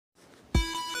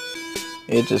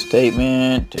It's a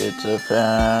statement, it's a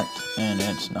fact, and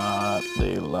it's not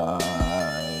the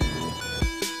lie.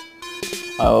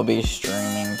 I will be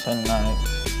streaming tonight,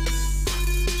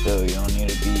 so you'll need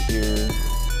to be here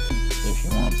if you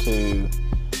want to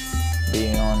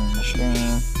be on the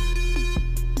stream.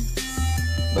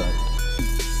 But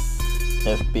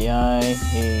FBI,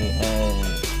 he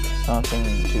has something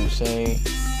to say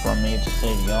for me to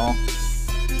say to y'all.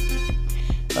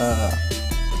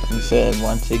 He said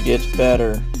once it gets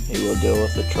better, he will deal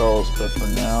with the trolls, but for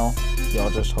now, y'all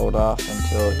just hold off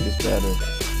until he's better.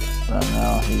 Right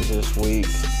now, he's just weak.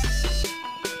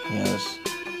 He has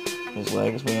his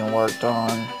legs being worked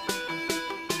on,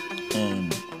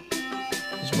 and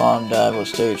his mom died with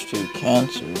stage 2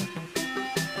 cancer,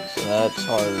 so that's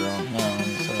harder on him.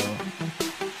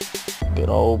 So good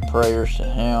old prayers to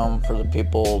him for the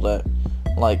people that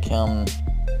like him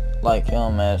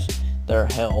as their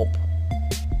help.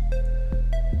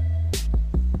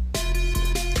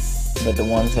 But the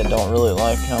ones that don't really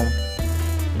like him,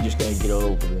 you just gotta get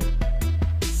over it.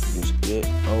 Just get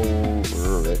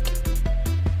over it.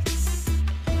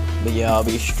 But yeah, I'll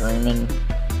be streaming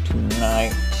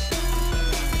tonight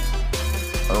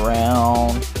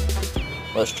around,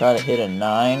 let's try to hit a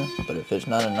 9, but if it's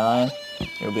not a 9,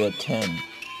 it'll be a 10.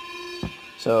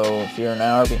 So if you're an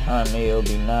hour behind me, it'll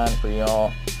be 9 for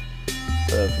y'all.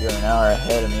 But if you're an hour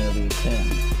ahead of me, it'll be 10.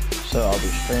 So I'll be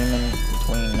streaming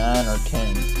between 9 or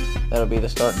 10. That'll be the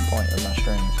starting point of my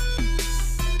streams.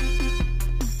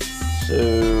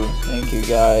 So thank you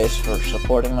guys for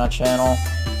supporting my channel.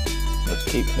 Let's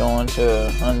keep going to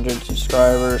 100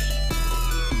 subscribers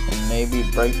and maybe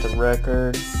break the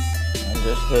record and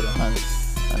just hit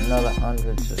another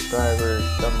 100 subscribers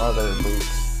some other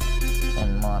weeks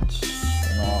and months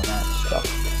and all that stuff.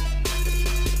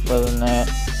 Other than that,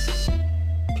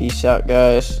 peace out,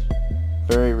 guys.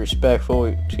 Very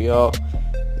respectful to y'all.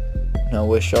 And I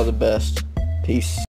wish y'all the best. Peace.